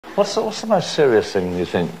What's the most serious thing you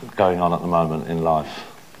think going on at the moment in life?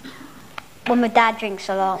 When my dad drinks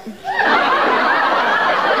a lot.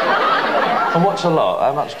 And what's a lot?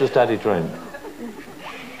 How much does Daddy drink?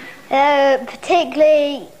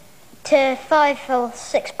 Particularly to 5 or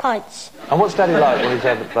 6 pints. And what's Daddy like when he's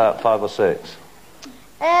had about 5 or 6?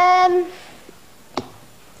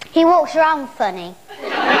 He walks around funny.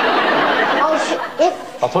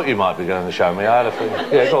 I thought you might be going to show me. I had a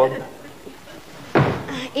feeling. Yeah, go on.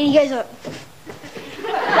 He goes up. That's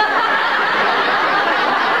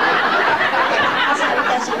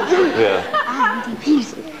how he does it. Yeah. And he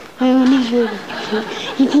pees. He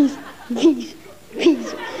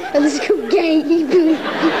pees at the school gate. He pees.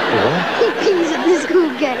 Yeah. He pees at the school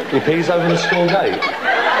gate. He pees over the school gate?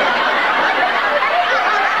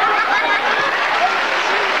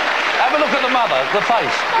 Have a look at the mother, the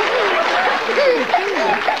face.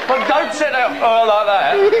 But don't sit there like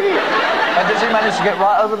that. And does he manage to get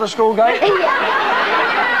right over the school gate?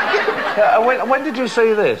 Yeah, and when did you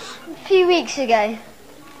see this? A few weeks ago.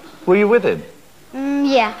 Were you with him?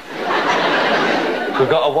 Yeah. We've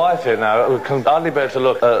got a wife here now who can hardly bear to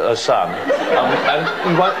look at her son. And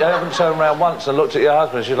you haven't turned around once and looked at your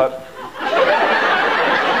husband. She's like...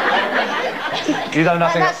 You know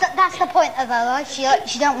nothing... That's the point of her life. She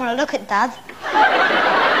don't want to look at Dad.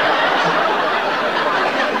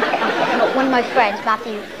 One of my friends,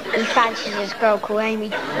 Matthew, he fancies this girl called Amy.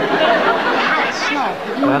 They had a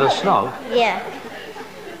snog. You had a snog? Yeah.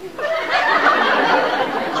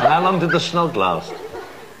 And how long did the snog last?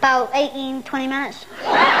 About 18, 20 minutes.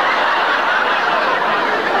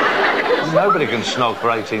 Nobody can snog for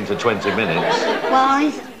 18 to 20 minutes.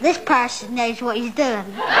 Well, this person knows what he's doing.